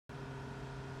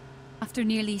After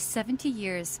nearly 70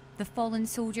 years, the fallen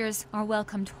soldiers are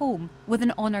welcomed home with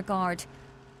an honour guard.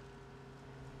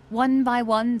 One by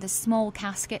one, the small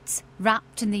caskets,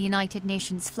 wrapped in the United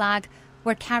Nations flag,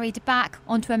 were carried back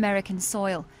onto American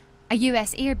soil, a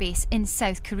US airbase in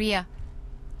South Korea.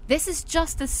 This is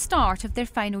just the start of their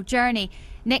final journey.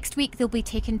 Next week they'll be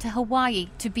taken to Hawaii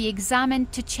to be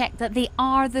examined to check that they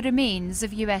are the remains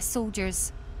of US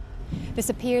soldiers. This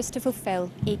appears to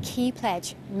fulfil a key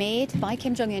pledge made by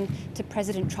Kim Jong-un to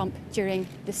President Trump during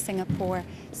the Singapore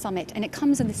summit. And it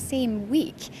comes in the same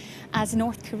week as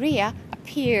North Korea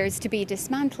appears to be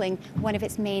dismantling one of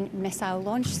its main missile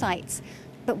launch sites.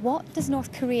 But what does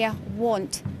North Korea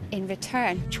want in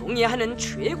return? Kim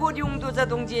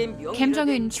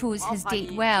Jong-un chose his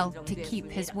date well to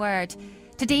keep his word.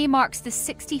 Today marks the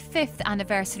 65th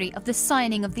anniversary of the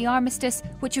signing of the armistice,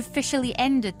 which officially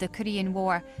ended the Korean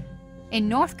War. In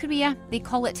North Korea, they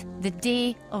call it the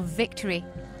Day of Victory.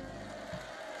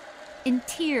 In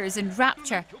tears and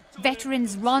rapture,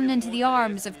 veterans run into the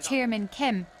arms of Chairman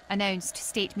Kim, announced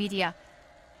state media.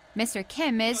 Mr.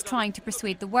 Kim is trying to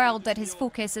persuade the world that his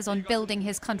focus is on building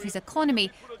his country's economy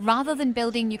rather than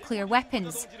building nuclear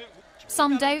weapons.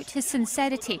 Some doubt his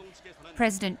sincerity.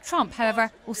 President Trump,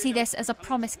 however, will see this as a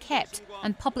promise kept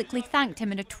and publicly thanked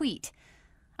him in a tweet.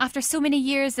 After so many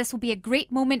years, this will be a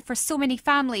great moment for so many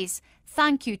families.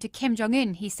 Thank you to Kim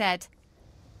Jong-un, he said.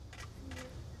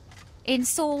 In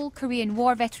Seoul, Korean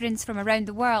War veterans from around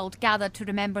the world gathered to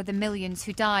remember the millions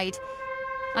who died.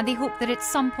 And they hope that at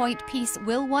some point peace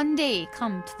will one day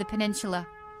come to the peninsula.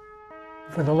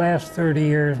 For the last 30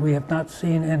 years, we have not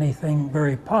seen anything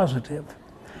very positive.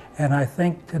 And I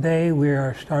think today we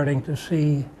are starting to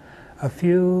see a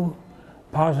few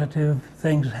positive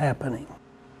things happening.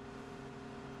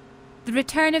 The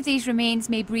return of these remains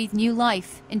may breathe new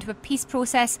life into a peace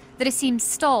process that has seemed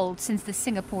stalled since the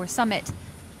Singapore summit.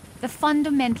 The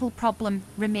fundamental problem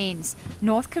remains.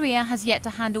 North Korea has yet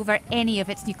to hand over any of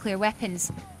its nuclear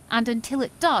weapons. And until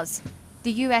it does,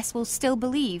 the US will still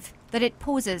believe that it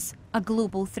poses a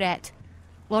global threat.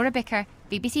 Laura Bicker,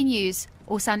 BBC News,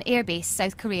 Osan Air Base,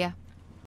 South Korea.